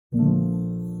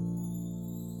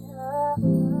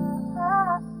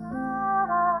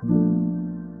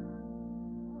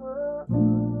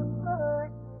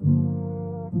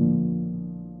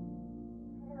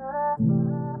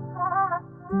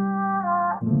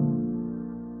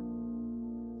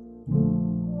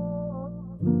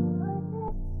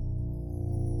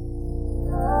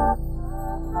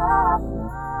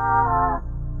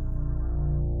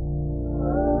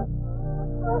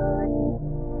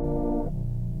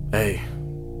Hey,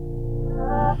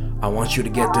 I want you to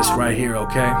get this right here,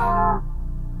 okay?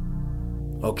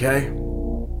 Okay?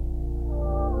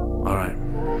 Alright.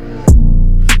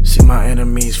 See my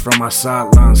enemies from my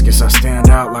sidelines. Guess I stand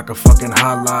out like a fucking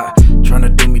highlight.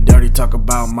 Tryna do me dirty, talk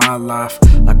about my life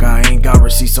like I ain't got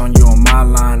receipts on you on my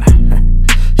line.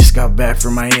 Just got back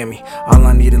from Miami. All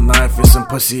I need in life is some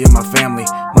pussy in my family.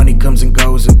 Money comes and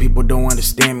goes and people don't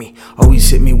understand me. Always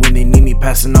hit me when they need me,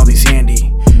 passing all these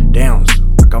handy downs.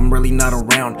 I'm really not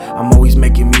around. I'm always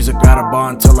making music out of bar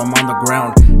until I'm on the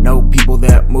ground. Know people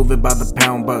that move it by the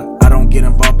pound, but I don't get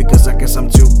involved because I guess I'm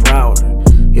too proud.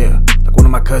 Yeah, like one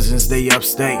of my cousins, they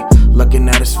upstate, looking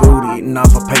at his food, eating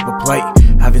off a paper plate.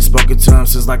 Haven't spoken to him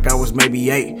since like I was maybe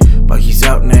 8, but he's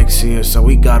out next year, so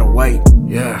we gotta wait.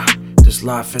 Yeah, this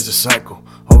life is a cycle.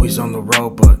 Always on the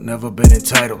road, but never been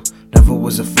entitled. Never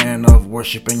was a fan of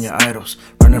worshiping your idols.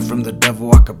 Running from the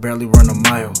devil, I could barely run a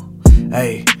mile.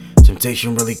 Hey,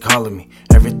 temptation really calling me.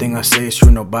 Everything I say is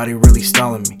true, nobody really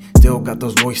stalling me. Still got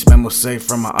those voice memos saved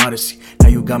from my odyssey. Now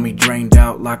you got me drained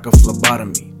out like a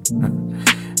phlebotomy.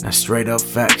 That's straight up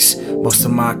facts. Most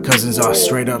of my cousins are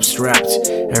straight up strapped.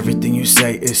 Everything you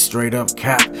say is straight up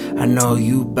cap. I know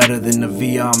you better than the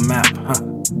VR map,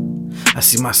 I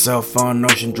see myself on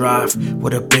Ocean Drive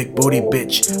with a big booty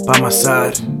bitch by my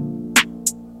side.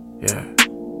 Yeah,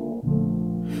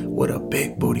 with a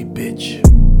big booty bitch.